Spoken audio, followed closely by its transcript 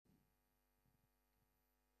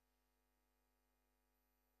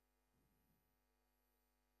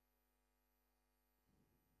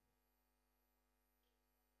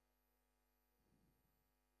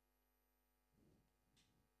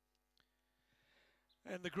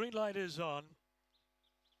And the green light is on.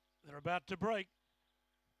 They're about to break.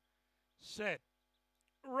 Set.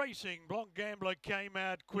 Racing. Blanc Gambler came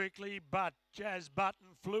out quickly, but Jazz Button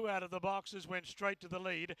flew out of the boxes, went straight to the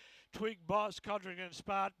lead. Twig Boss, Codrington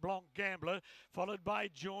Spart, Blanc Gambler, followed by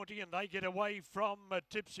Jaunty, and they get away from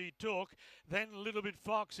Tipsy Talk. Then a little bit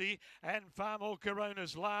Foxy and Far More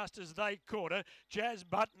Coronas last as they caught her. Jazz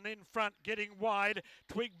Button in front, getting wide.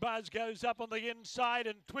 Twig Buzz goes up on the inside,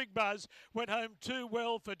 and Twig Buzz went home too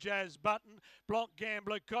well for Jazz Button. Blanc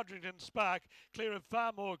Gambler, Codrington Spark, clear of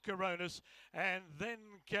Far More Coronas, and then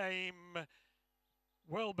came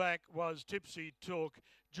well back was Tipsy Talk.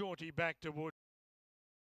 Jaunty back towards